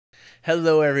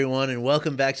Hello, everyone, and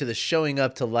welcome back to the Showing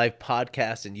Up to Life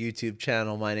podcast and YouTube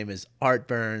channel. My name is Art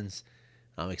Burns.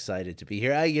 I'm excited to be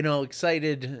here.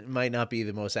 Excited might not be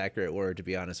the most accurate word, to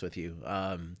be honest with you.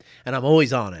 And I'm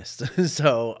always honest.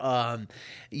 I'm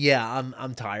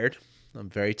tired. I'm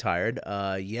very tired.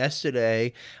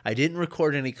 Yesterday, I didn't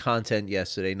record any content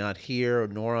yesterday, not here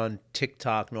nor on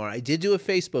TikTok, nor I did do a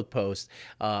Facebook post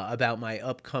about my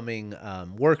upcoming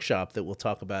workshop that we'll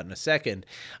talk about in a second.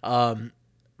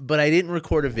 But I didn't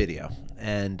record a video,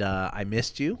 and I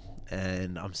missed you,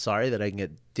 and I'm sorry that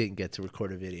didn't get to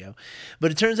record a video.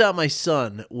 But it turns out my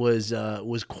son was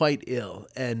quite ill,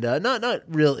 and not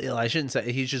real ill. I shouldn't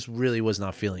say. He just really was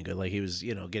not feeling good. Like he was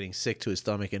getting sick to his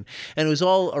stomach, and it was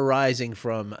all arising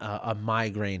from a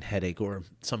migraine headache or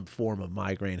some form of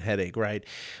migraine headache, right?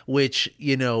 Which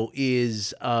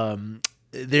is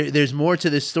there's more to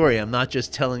this story. I'm not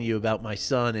just telling you about my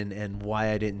son and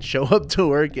why I didn't show up to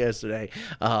work yesterday,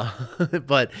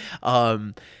 but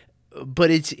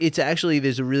it's actually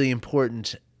there's a really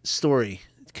important story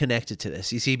connected to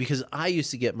this. You see, because I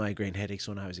used to get migraine headaches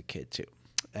when I was a kid too,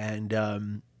 and at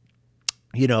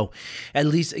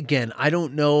least again, I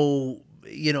don't know.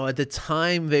 At the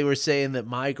time they were saying that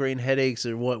migraine headaches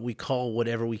are what we call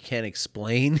whatever we can't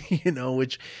explain,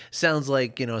 which sounds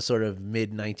like, sort of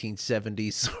mid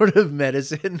 1970s sort of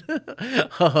medicine.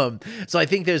 So I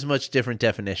think there's much different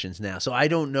definitions now. So I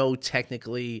don't know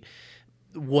technically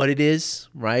what it is,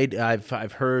 right?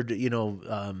 I've heard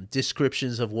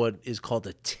descriptions of what is called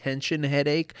a tension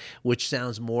headache, which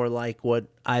sounds more like what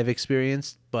I've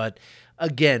experienced, but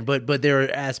again, but there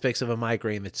are aspects of a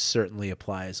migraine that certainly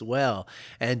apply as well,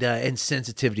 and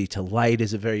sensitivity to light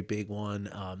is a very big one.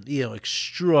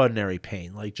 Extraordinary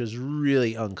pain, like just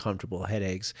really uncomfortable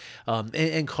headaches,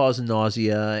 and cause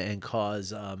nausea and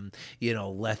cause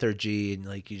lethargy, and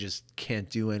like you just can't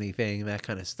do anything, that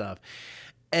kind of stuff.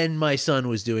 And my son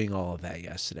was doing all of that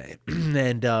yesterday.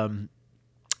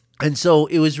 And so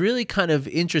it was really kind of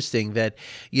interesting that,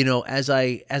 as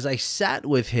I sat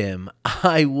with him,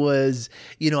 I was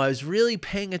really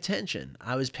paying attention.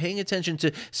 I was paying attention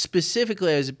to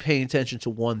specifically, I was paying attention to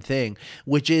one thing,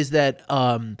 which is that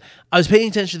I was paying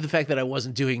attention to the fact that I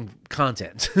wasn't doing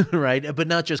content, right? But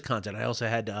not just content. I also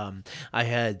had I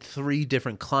had 3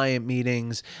 different client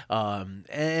meetings,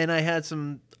 and I had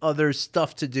some other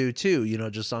stuff to do too,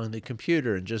 just on the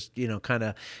computer, and just, kind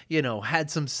of,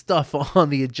 had some stuff on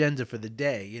the agenda for the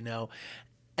day.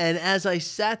 And as I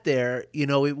sat there,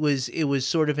 it was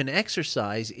sort of an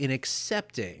exercise in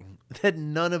accepting that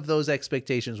none of those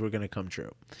expectations were going to come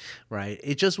true, right?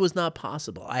 It just was not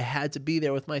possible. I had to be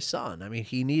there with my son. I mean,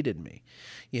 he needed me.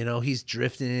 He's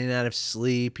drifting in and out of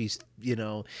sleep. He's, I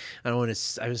don't want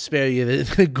to, I would spare you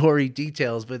the gory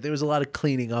details, but there was a lot of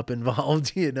cleaning up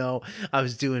involved. I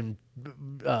was doing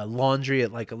laundry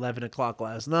at like 11 o'clock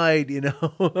last night,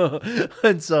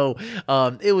 and so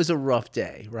it was a rough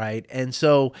day, right?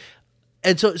 So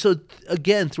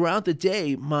again, throughout the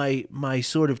day, my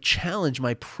sort of challenge,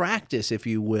 my practice, if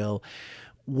you will,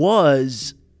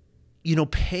 was,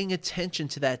 paying attention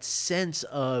to that sense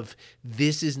of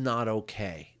this is not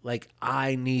okay. Like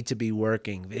I need to be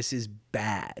working. This is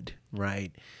bad,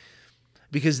 right?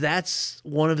 Because that's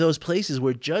one of those places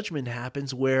where judgment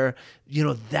happens, where,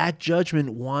 that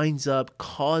judgment winds up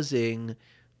causing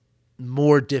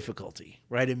more difficulty,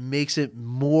 right? It makes it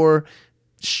more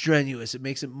strenuous. It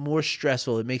makes it more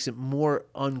stressful. It makes it more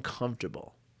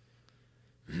uncomfortable.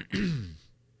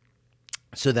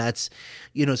 So that's,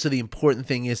 so the important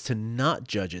thing is to not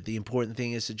judge it. The important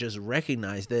thing is to just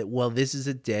recognize that, well, this is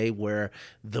a day where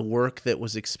the work that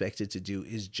was expected to do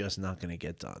is just not going to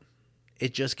get done.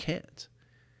 It just can't.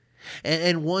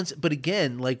 But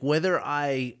again, like whether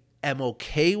I am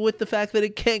okay with the fact that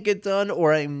it can't get done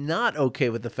or I'm not okay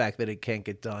with the fact that it can't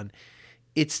get done,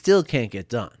 it still can't get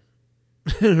done.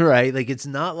 Right? Like it's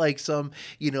not like some,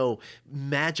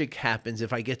 magic happens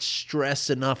if I get stressed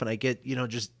enough and I get,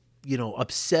 just,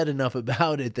 upset enough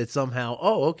about it that somehow,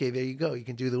 oh, okay, there you go. You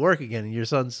can do the work again and your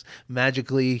son's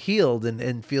magically healed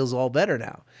and feels all better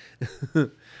now.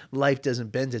 Life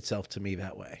doesn't bend itself to me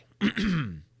that way.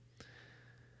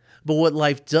 But what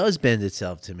life does bend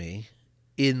itself to me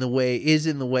in the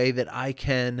way that I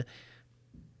can,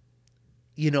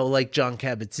 like John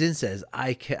Kabat-Zinn says,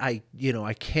 I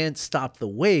can't stop the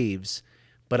waves,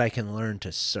 but I can learn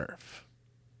to surf.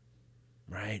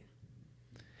 Right?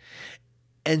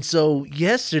 And so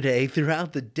yesterday,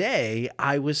 throughout the day,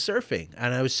 I was surfing,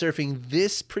 and I was surfing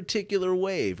this particular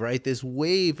wave, right? This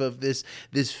wave of this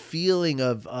feeling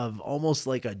of almost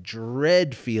like a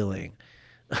dread feeling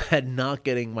at not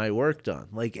getting my work done.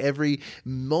 Like every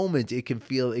moment it can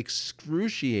feel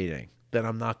excruciating that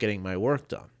I'm not getting my work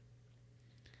done.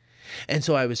 And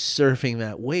so I was surfing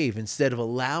that wave instead of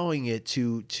allowing it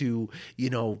to,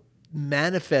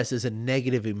 manifest as a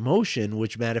negative emotion,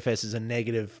 which manifests as a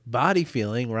negative body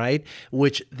feeling, right?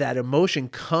 Which that emotion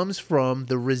comes from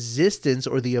the resistance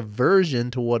or the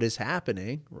aversion to what is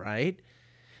happening, right?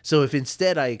 So if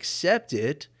instead I accept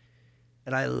it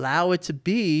and I allow it to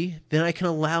be, then I can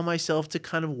allow myself to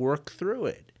kind of work through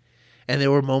it. And there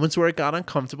were moments where it got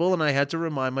uncomfortable and I had to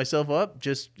remind myself, up,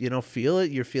 just, feel it.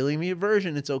 You're feeling the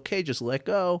aversion. It's okay. Just let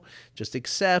go. Just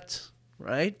accept,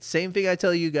 right? Same thing I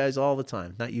tell you guys all the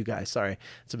time. Not you guys. Sorry.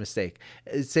 It's a mistake.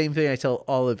 Same thing I tell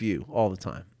all of you all the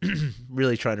time.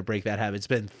 Really trying to break that habit. It's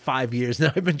been 5 years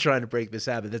now. I've been trying to break this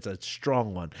habit. That's a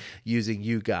strong one, using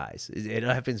you guys. It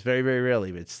happens very, very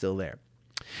rarely, but it's still there.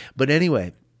 But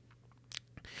anyway,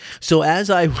 so as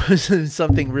I was,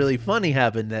 something really funny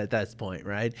happened at that point,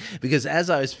 right? Because as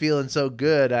I was feeling so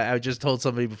good, I just told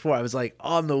somebody before, I was like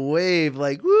on the wave,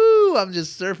 like, woo, I'm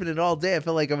just surfing it all day. I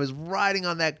felt like I was riding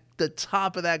on the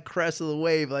top of that crest of the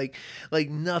wave, like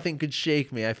nothing could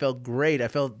shake me. I felt great. I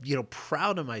felt,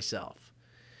 proud of myself.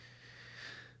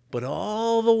 But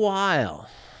all the while,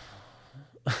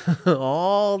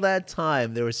 all that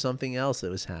time, there was something else that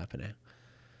was happening.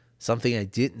 Something I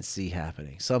didn't see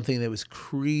happening. Something that was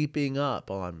creeping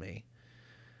up on me.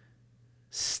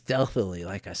 Stealthily,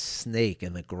 like a snake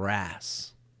in the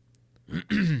grass.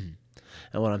 And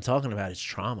what I'm talking about is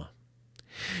trauma.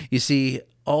 You see,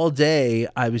 all day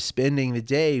I was spending the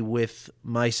day with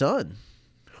my son,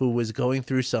 who was going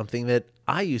through something that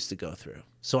I used to go through.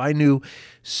 So I knew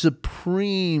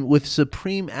with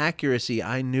supreme accuracy,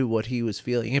 I knew what he was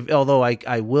feeling. Although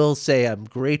I will say, I'm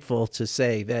grateful to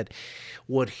say that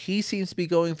what he seems to be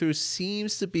going through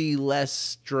seems to be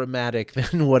less dramatic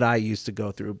than what I used to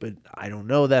go through. But I don't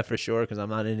know that for sure because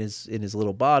I'm not in his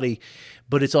little body.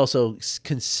 But it's also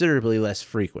considerably less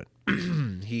frequent.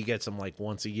 He gets them like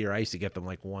once a year. I used to get them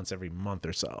like once every month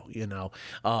or so,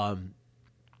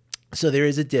 So there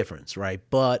is a difference, right?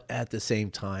 But at the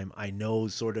same time, I know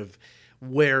sort of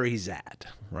where he's at,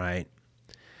 right?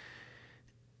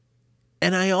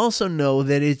 And I also know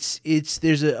that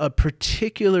there's a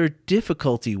particular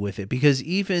difficulty with it because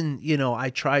even, I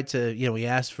tried to, we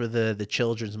asked for the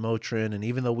children's Motrin, and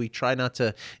even though we try not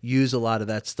to use a lot of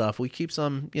that stuff, we keep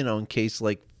some, in case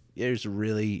like there's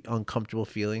really uncomfortable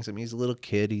feelings. I mean, he's a little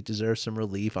kid. He deserves some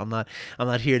relief. I'm not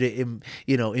here to,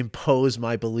 impose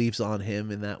my beliefs on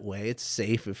him in that way. It's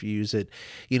safe if you use it,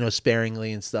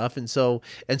 sparingly and stuff. And so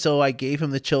I gave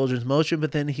him the children's Motrin,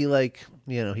 but then he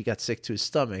he got sick to his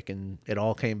stomach and it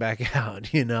all came back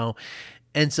out,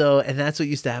 And that's what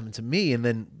used to happen to me. And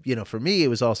then, for me, it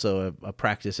was also a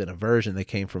practice and aversion that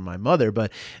came from my mother.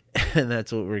 And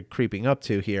that's what we're creeping up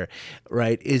to here,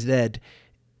 right? Is that,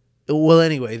 well,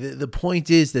 anyway, the point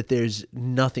is that there's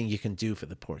nothing you can do for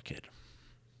the poor kid,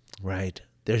 right?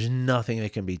 There's nothing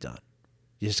that can be done.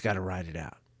 You just got to ride it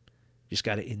out. You just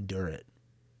got to endure it.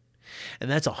 And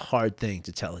that's a hard thing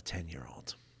to tell a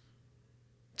 10-year-old.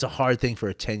 It's a hard thing for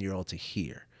a 10-year-old to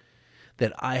hear,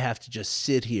 that I have to just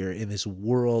sit here in this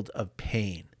world of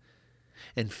pain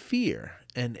and fear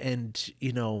and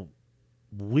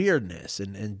weirdness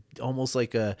and almost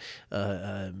like a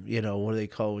what do they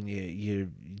call when you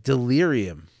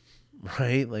delirium,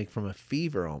 right? Like from a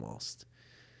fever almost.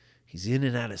 He's in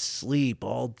and out of sleep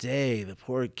all day, the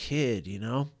poor kid,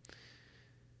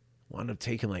 wound up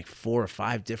taking like 4 or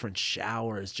 5 different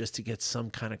showers just to get some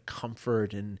kind of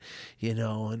comfort, and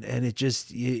and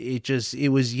it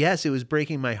was, yes, it was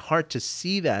breaking my heart to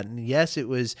see that, and yes, it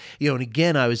was, and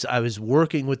again, I was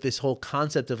working with this whole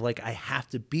concept of like, I have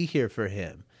to be here for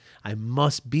him, I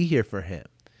must be here for him.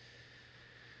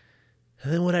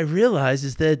 And then what I realized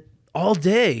is that all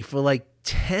day for like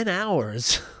 10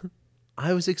 hours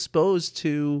I was exposed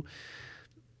to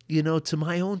to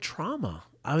my own trauma.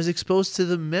 I was exposed to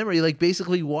the memory, like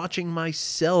basically watching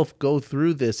myself go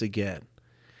through this again.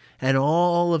 And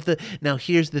now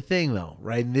here's the thing though,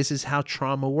 right? And this is how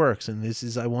trauma works. And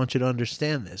I want you to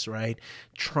understand this, right?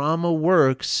 Trauma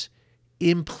works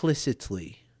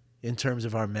implicitly in terms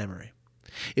of our memory.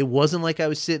 It wasn't like I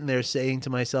was sitting there saying to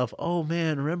myself, oh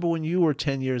man, remember when you were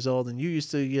 10 years old and you used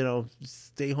to,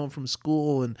 stay home from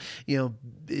school and,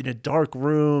 in a dark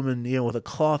room and, with a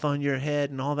cloth on your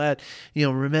head and all that,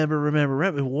 remember.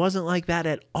 It wasn't like that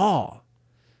at all.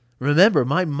 Remember,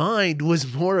 my mind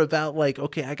was more about like,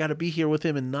 okay, I got to be here with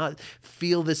him and not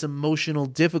feel this emotional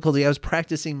difficulty. I was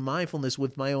practicing mindfulness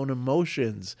with my own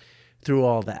emotions through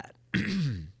all that.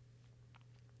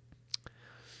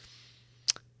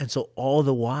 And so all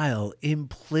the while,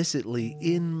 implicitly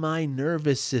in my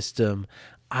nervous system,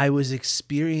 I was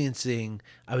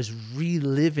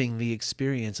reliving the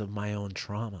experience of my own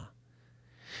trauma.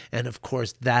 And of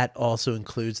course, that also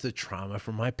includes the trauma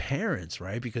from my parents,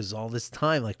 right? Because all this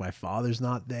time, like my father's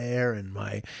not there. And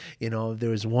there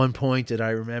was one point that I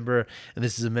remember, and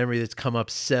this is a memory that's come up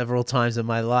several times in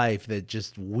my life that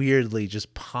just weirdly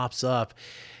just pops up,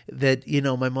 that,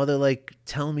 my mother like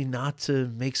telling me not to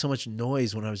make so much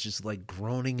noise when I was just like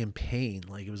groaning in pain.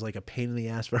 Like it was like a pain in the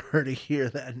ass for her to hear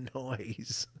that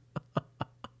noise.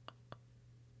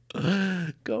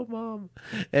 Go mom.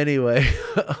 Anyway,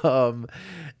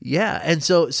 yeah. And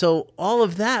so all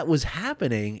of that was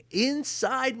happening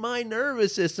inside my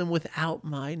nervous system without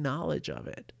my knowledge of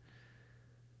it.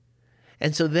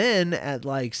 And so then at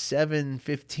like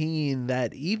 7:15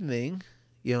 that evening,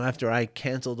 after I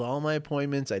canceled all my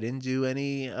appointments, I didn't do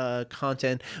any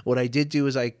content. What I did do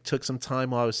is I took some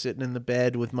time while I was sitting in the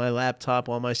bed with my laptop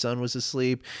while my son was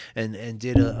asleep, and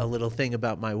did a little thing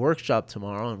about my workshop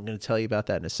tomorrow. I'm going to tell you about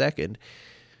that in a second.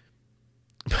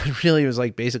 But really, it was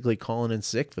like basically calling in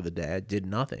sick for the day. I did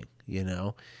nothing,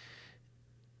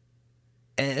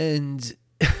 And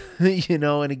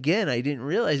and again, I didn't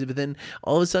realize it, but then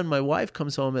all of a sudden my wife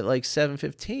comes home at like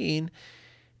 7:15,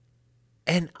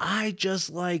 and I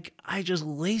just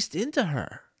laced into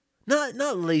her.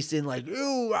 Not laced in like,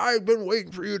 "Oh, I've been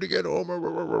waiting for you to get home,"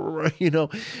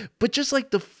 but just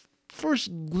like the first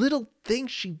little thing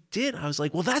she did, I was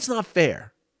like, "Well, that's not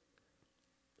fair."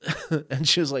 And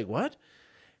she was like, "What?"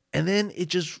 And then it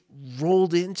just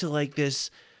rolled into like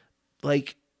this,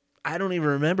 like, I don't even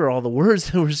remember all the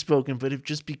words that were spoken, but it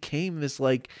just became this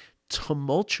like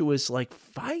tumultuous like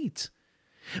fight.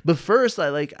 But first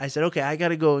I said, okay, I got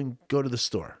to go to the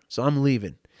store. So I'm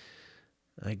leaving.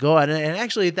 I go out, and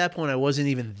actually at that point I wasn't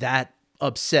even that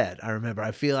upset. I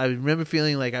remember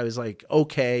feeling like I was like,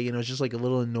 okay, it's just like a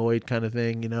little annoyed kind of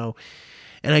thing,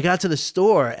 And I got to the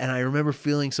store, and I remember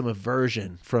feeling some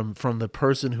aversion from the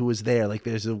person who was there. Like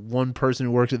there's one person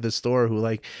who worked at the store who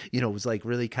was like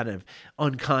really kind of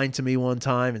unkind to me one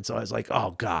time. And so I was like,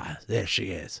 oh God, there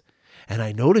she is. And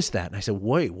I noticed that, and I said,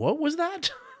 wait, what was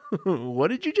that? What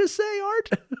did you just say, Art?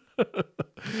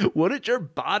 What did your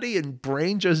body and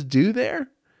brain just do there?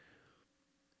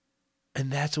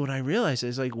 And that's when I realized. I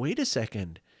was like, wait a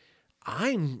second.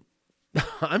 I'm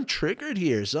triggered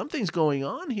here. Something's going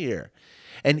on here.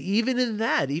 And even in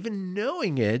that, even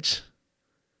knowing it,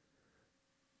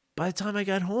 by the time I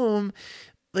got home,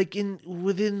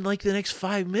 within like the next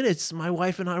 5 minutes, my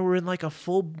wife and I were in like a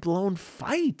full blown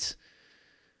fight.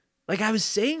 Like I was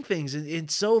saying things and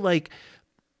so like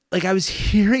I was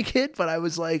hearing it, but I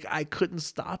was like, I couldn't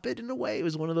stop it in a way. It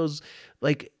was one of those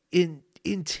like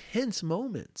intense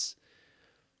moments.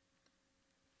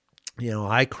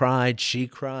 I cried, she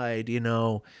cried,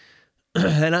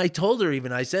 and I told her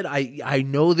I said, I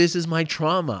know this is my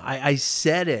trauma. I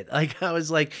said it. Like, I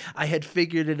was like, I had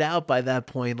figured it out by that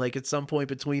point. Like at some point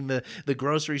between the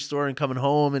grocery store and coming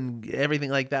home and everything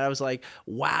like that, I was like,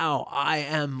 wow, I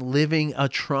am living a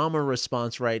trauma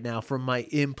response right now from my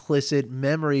implicit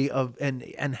memory of,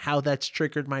 and how that's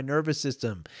triggered my nervous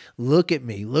system. Look at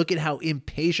me. Look at how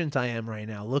impatient I am right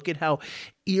now. Look at how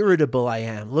irritable I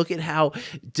am. Look at how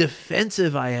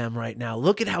defensive I am right now.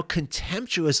 Look at how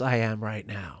contemptuous I am right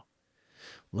now.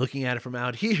 Looking at it from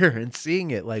out here and seeing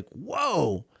it like,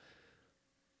 whoa.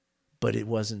 But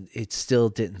it still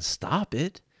didn't stop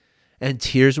it. And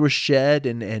tears were shed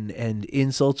and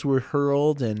insults were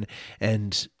hurled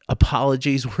and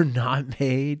apologies were not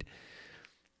made.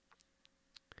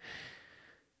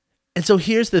 And so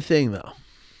here's the thing though,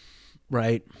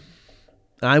 right?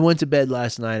 I went to bed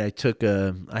last night. I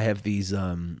have these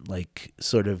they're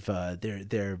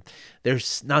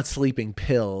not sleeping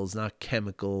pills, not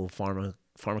chemical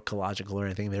pharmacological or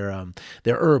anything. They're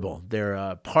herbal.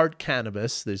 They're part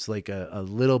cannabis. There's like a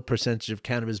little percentage of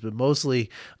cannabis, but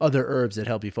mostly other herbs that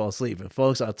help you fall asleep. And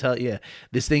folks, I'll tell you,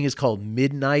 this thing is called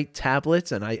Midnight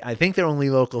Tablets, and I think they're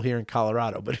only local here in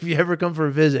Colorado. But if you ever come for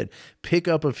a visit, pick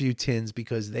up a few tins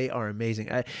because they are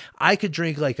amazing. I could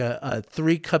drink like a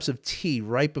 3 cups of tea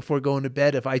right before going to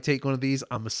bed. If I take one of these,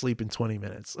 I'm asleep in 20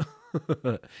 minutes.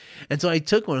 And so I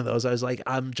took one of those. I was like,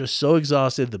 I'm just so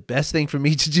exhausted. The best thing for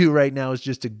me to do right now is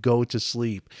just to go to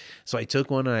sleep. So I took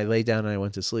one and I laid down and I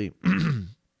went to sleep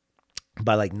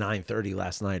by like 9:30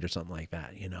 last night or something like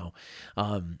that,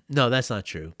 No, that's not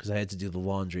true because I had to do the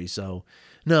laundry. So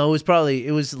no,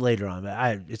 it was later on,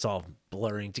 but it's all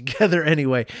blurring together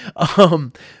anyway.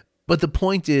 But the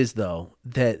point is though,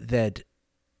 that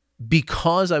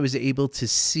because I was able to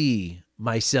see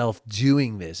myself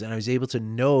doing this, and I was able to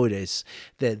notice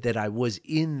that I was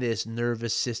in this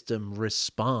nervous system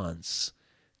response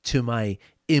to my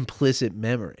implicit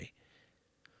memory.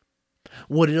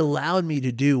 What it allowed me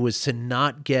to do was to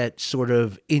not get sort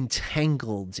of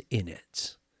entangled in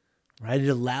it. right? It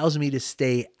allows me to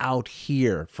stay out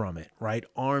here from it, right?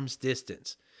 Arm's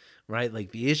distance, right?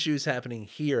 Like the issue is happening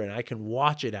here and I can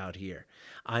watch it out here.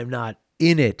 I'm not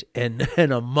in it and,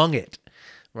 and among it,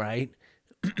 right?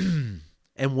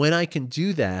 And when I can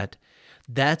do that,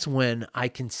 that's when I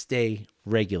can stay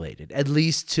regulated, at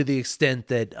least to the extent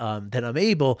that that I'm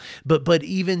able. But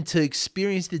even to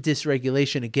experience the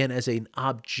dysregulation again as an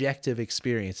objective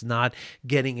experience, not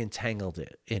getting entangled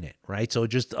in it, right? So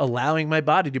just allowing my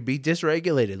body to be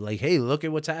dysregulated. Like, hey, look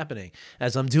at what's happening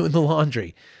as I'm doing the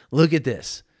laundry. Look at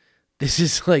this. This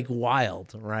is like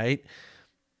wild, right?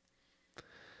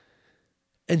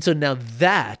 And so now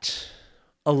that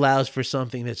allows for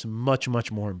something that's much,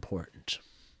 much more important,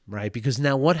 right? Because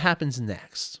now what happens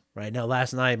next, right? Now,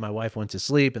 last night, my wife went to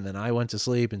sleep and then I went to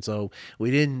sleep. And so we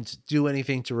didn't do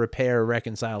anything to repair or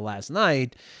reconcile last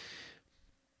night.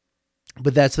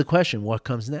 But that's the question. What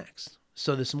comes next?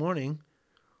 So this morning,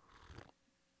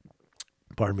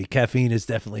 pardon me, caffeine is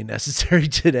definitely necessary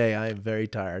today. I am very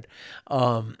tired.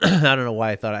 I don't know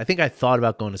why I think I thought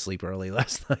about going to sleep early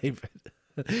last night.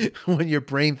 When your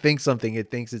brain thinks something,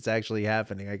 it thinks it's actually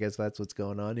happening. I guess that's what's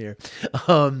going on here.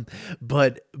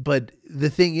 But the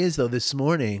thing is, though, this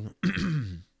morning,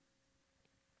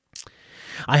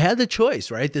 I had the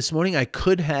choice, right? This morning, I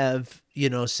could have,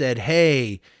 said,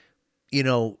 hey,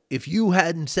 if you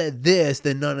hadn't said this,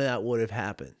 then none of that would have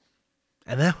happened.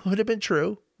 And that would have been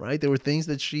true, right? There were things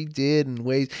that she did in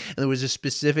ways, and there was a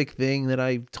specific thing that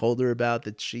I told her about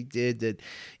that she did that,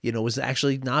 was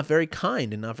actually not very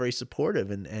kind and not very supportive.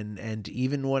 And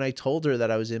even when I told her that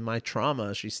I was in my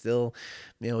trauma, she still,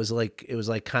 it was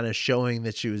like kind of showing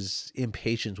that she was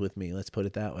impatient with me. Let's put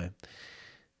it that way.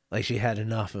 Like she had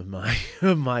enough of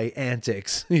my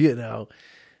antics, And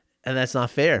that's not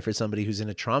fair for somebody who's in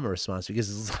a trauma response,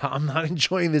 because I'm not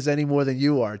enjoying this any more than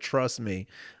you are. Trust me.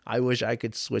 I wish I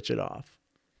could switch it off,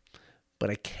 but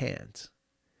I can't.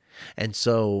 And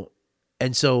so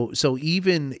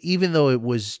even though it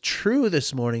was true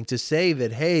this morning to say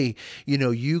that, hey,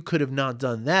 you could have not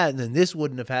done that, and then this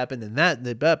wouldn't have happened, and that, and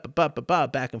the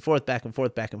back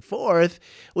and forth,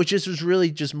 which just was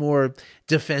really just more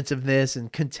defensiveness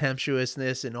and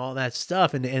contemptuousness and all that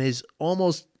stuff, and is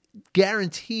almost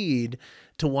guaranteed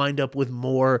to wind up with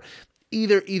more.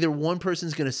 Either one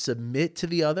person's going to submit to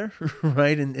the other,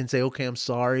 right, and say, okay, I'm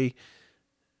sorry,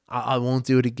 I won't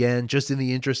do it again, just in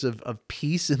the interest of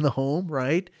peace in the home,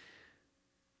 right?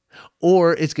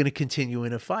 Or it's going to continue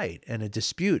in a fight and a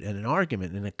dispute and an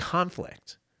argument and a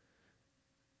conflict.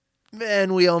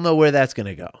 And we all know where that's going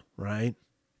to go, right?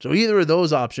 So either of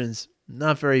those options,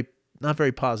 not very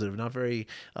positive, not very,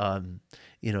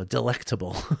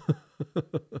 delectable.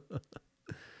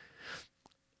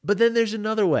 But then there's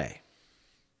another way,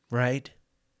 right?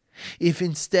 If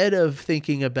instead of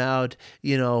thinking about,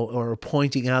 or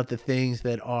pointing out the things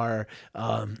that are,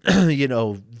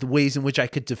 the ways in which I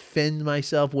could defend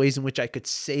myself, ways in which I could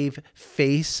save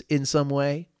face in some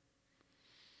way,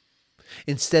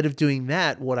 instead of doing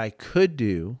that, what I could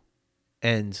do,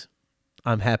 and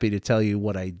I'm happy to tell you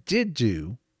what I did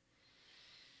do,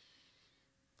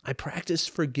 I practiced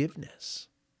forgiveness.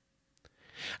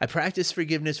 I practiced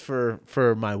forgiveness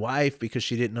for my wife because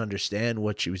she didn't understand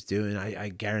what she was doing. I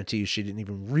guarantee you she didn't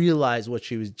even realize what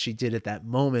she did at that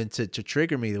moment to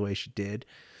trigger me the way she did.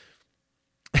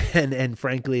 And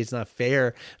frankly, it's not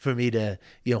fair for me to,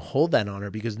 hold that on her,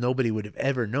 because nobody would have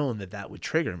ever known that would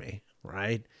trigger me,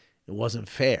 right? It wasn't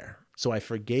fair. So I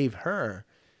forgave her,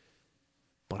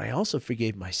 but I also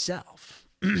forgave myself,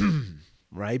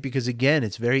 right? Because again,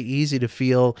 it's very easy to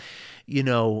feel,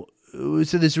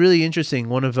 so this really interesting,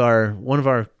 one of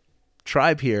our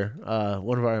tribe here,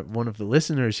 one of the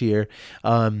listeners here,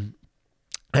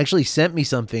 actually sent me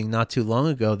something not too long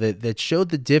ago that showed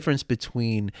the difference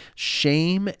between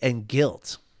shame and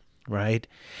guilt, right?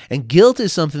 And guilt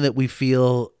is something that we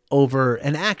feel over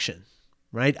an action,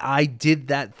 right? I did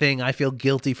that thing. I feel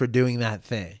guilty for doing that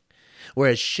thing.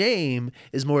 Whereas shame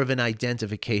is more of an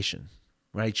identification,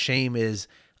 right? Shame is,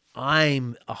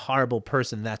 I'm a horrible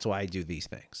person. That's why I do these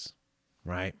things,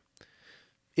 right?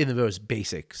 In the most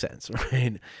basic sense,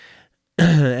 right?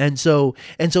 And so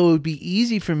it would be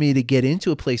easy for me to get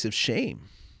into a place of shame,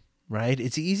 right?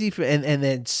 It's easy for, and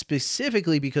then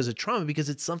specifically because of trauma, because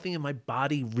it's something that my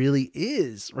body really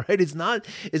is, right? It's not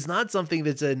something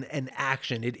that's an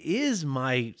action. It is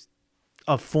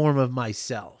a form of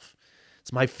myself.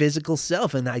 It's my physical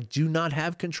self, and I do not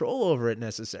have control over it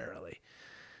necessarily.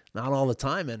 Not all the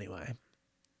time anyway.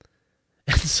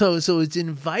 And so it's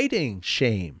inviting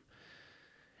shame.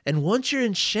 And once you're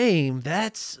in shame,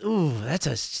 that's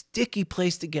a sticky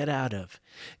place to get out of.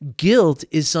 Guilt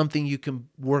is something you can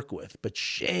work with, but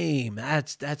shame,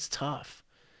 that's tough.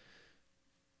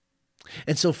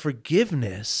 And so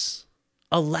forgiveness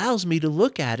allows me to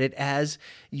look at it as,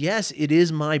 yes, it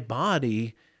is my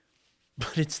body,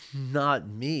 but it's not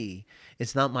me.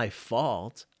 It's not my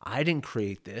fault. I didn't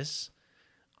create this.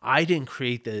 I didn't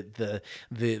create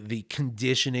the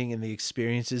conditioning and the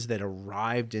experiences that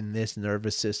arrived in this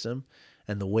nervous system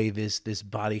and the way this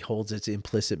body holds its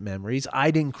implicit memories. I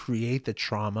didn't create the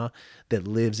trauma that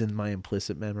lives in my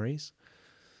implicit memories.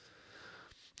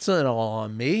 It's not all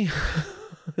on me.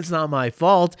 It's not my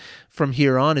fault. From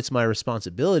here on, it's my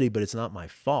responsibility, but it's not my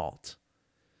fault.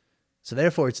 So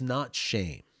therefore, it's not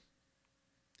shame.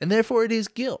 And therefore, it is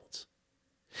guilt.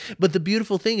 But the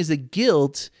beautiful thing is that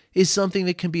guilt is something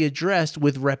that can be addressed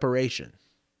with reparation.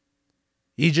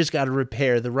 You just got to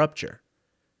repair the rupture.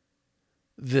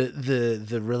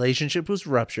 The relationship was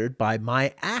ruptured by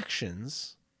my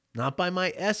actions, not by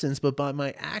my essence, but by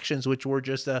my actions, which were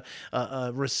just a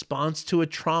response to a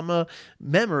trauma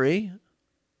memory.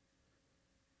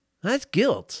 That's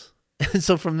guilt. And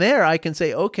so from there, I can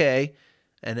say, okay,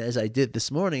 and as I did this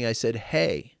morning, I said,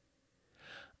 hey,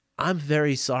 I'm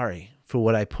very sorry for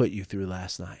what I put you through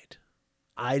last night.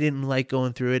 I didn't like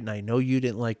going through it, and I know you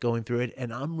didn't like going through it,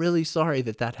 and I'm really sorry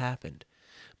that happened.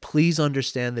 Please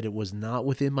understand that it was not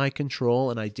within my control,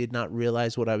 and I did not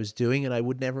realize what I was doing, and I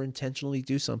would never intentionally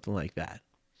do something like that.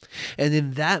 And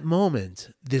in that moment,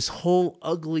 this whole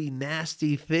ugly,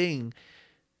 nasty thing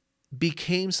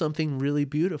became something really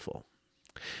beautiful.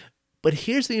 But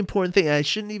here's the important thing. I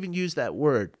shouldn't even use that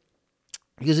word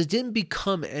because it didn't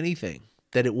become anything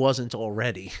that it wasn't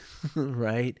already,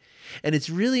 right? And it's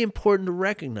really important to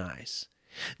recognize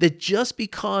that just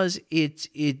because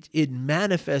it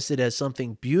manifested as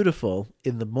something beautiful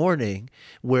in the morning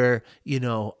where,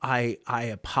 I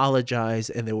apologize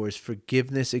and there was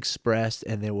forgiveness expressed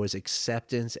and there was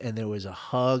acceptance and there was a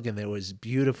hug and there was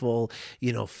beautiful,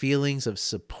 feelings of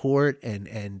support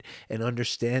and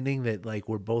understanding that like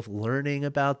we're both learning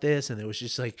about this. And there was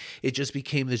just like, it just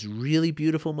became this really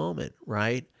beautiful moment,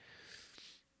 right?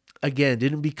 Again,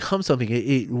 didn't become something.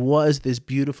 It was this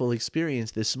beautiful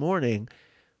experience this morning.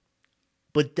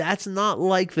 But that's not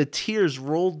like the tears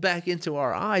rolled back into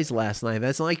our eyes last night.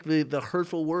 That's like the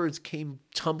hurtful words came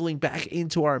tumbling back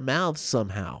into our mouths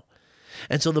somehow.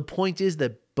 And so the point is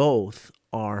that both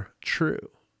are true.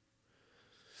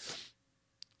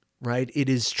 Right? It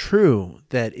is true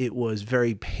that it was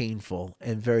very painful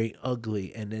and very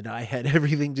ugly and that I had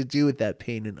everything to do with that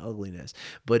pain and ugliness.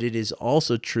 But it is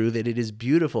also true that it is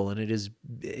beautiful and it is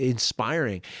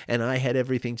inspiring. And I had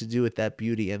everything to do with that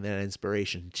beauty and that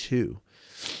inspiration too.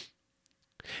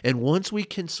 And once we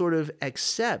can sort of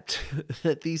accept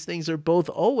that these things are both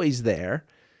always there,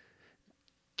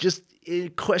 just a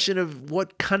question of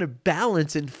what kind of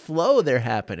balance and flow they're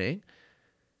happening,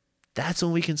 that's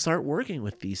when we can start working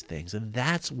with these things. And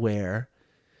that's where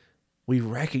we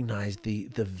recognize the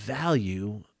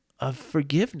value of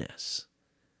forgiveness,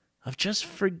 of just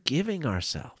forgiving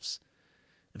ourselves,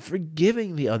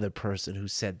 forgiving the other person who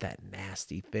said that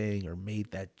nasty thing or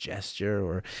made that gesture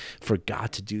or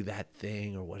forgot to do that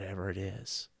thing or whatever it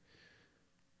is.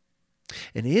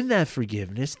 And in that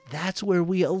forgiveness, that's where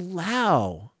we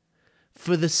allow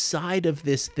for the side of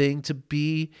this thing to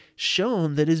be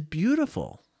shown that is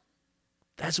beautiful.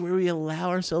 That's where we allow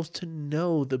ourselves to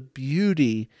know the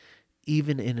beauty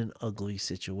even in an ugly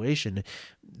situation.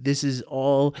 This is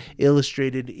all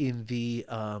illustrated in the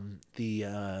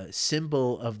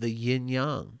symbol of the yin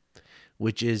yang,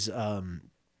 which is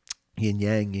yin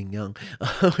yang,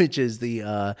 which is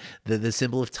the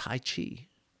symbol of Tai Chi.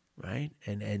 Right?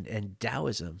 And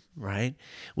Taoism, right?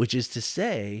 Which is to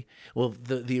say, well,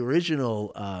 the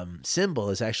original symbol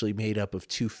is actually made up of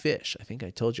two fish. I think I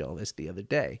told you all this the other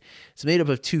day. It's made up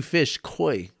of two fish,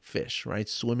 koi fish, right?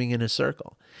 Swimming in a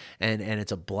circle. And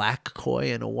it's a black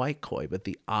koi and a white koi, but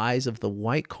the eyes of the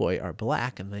white koi are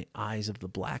black and the eyes of the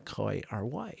black koi are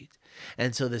white.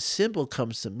 And so the symbol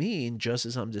comes to mean, just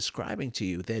as I'm describing to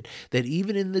you, that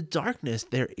even in the darkness,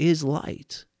 there is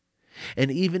light.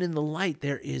 And even in the light,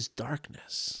 there is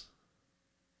darkness.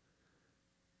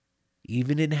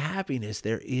 Even in happiness,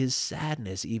 there is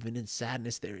sadness. Even in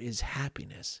sadness, there is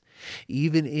happiness.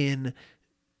 Even in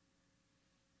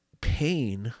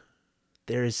pain,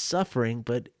 there is suffering,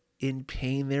 but in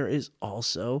pain, there is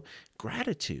also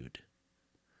gratitude.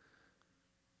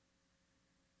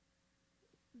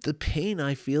 The pain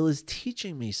I feel is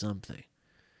teaching me something,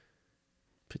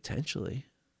 potentially.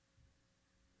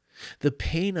 The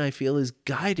pain I feel is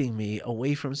guiding me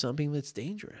away from something that's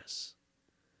dangerous.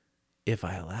 if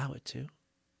I allow it to.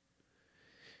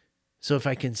 So if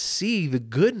I can see the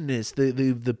goodness,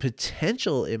 the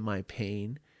potential in my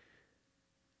pain,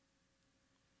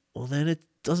 well, then it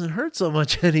doesn't hurt so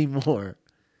much anymore.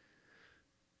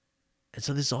 And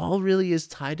so this all really is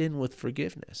tied in with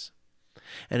forgiveness.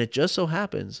 And it just so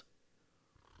happens,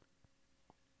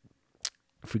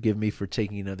 forgive me for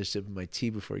taking another sip of my tea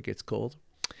before it gets cold.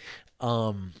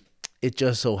 It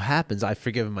just so happens, I've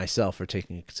forgiven myself for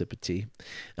taking a sip of tea.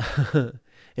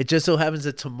 It just so happens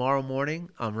that tomorrow morning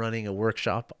I'm running a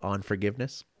workshop on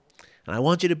forgiveness. And I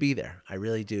want you to be there. I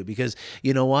really do. Because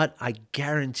you know what? I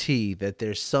guarantee that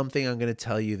there's something I'm going to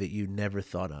tell you that you never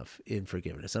thought of in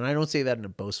forgiveness. And I don't say that in a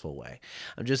boastful way.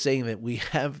 I'm just saying that we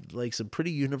have like some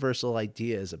pretty universal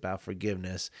ideas about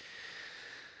forgiveness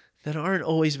that aren't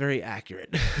always very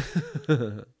accurate.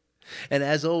 And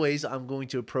as always, I'm going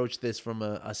to approach this from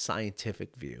a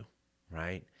scientific view,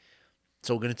 right?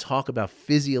 So we're going to talk about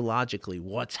physiologically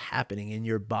what's happening in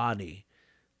your body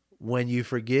when you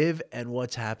forgive and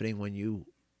what's happening when you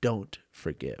don't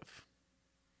forgive.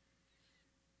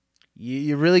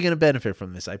 You're really going to benefit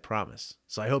from this, I promise.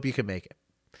 So I hope you can make it.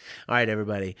 All right,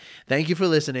 everybody. Thank you for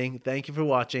listening. Thank you for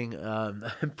watching. I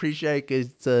appreciate I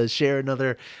could share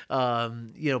another,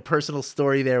 personal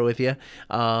story there with you.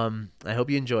 I hope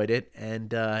you enjoyed it,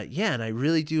 and and I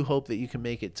really do hope that you can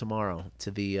make it tomorrow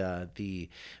to the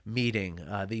meeting,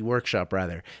 the workshop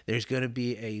rather. There's going to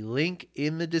be a link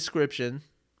in the description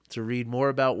to read more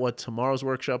about what tomorrow's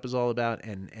workshop is all about,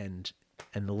 and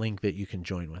the link that you can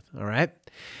join with. All right,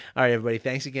 everybody.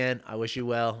 Thanks again. I wish you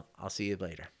well. I'll see you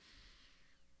later.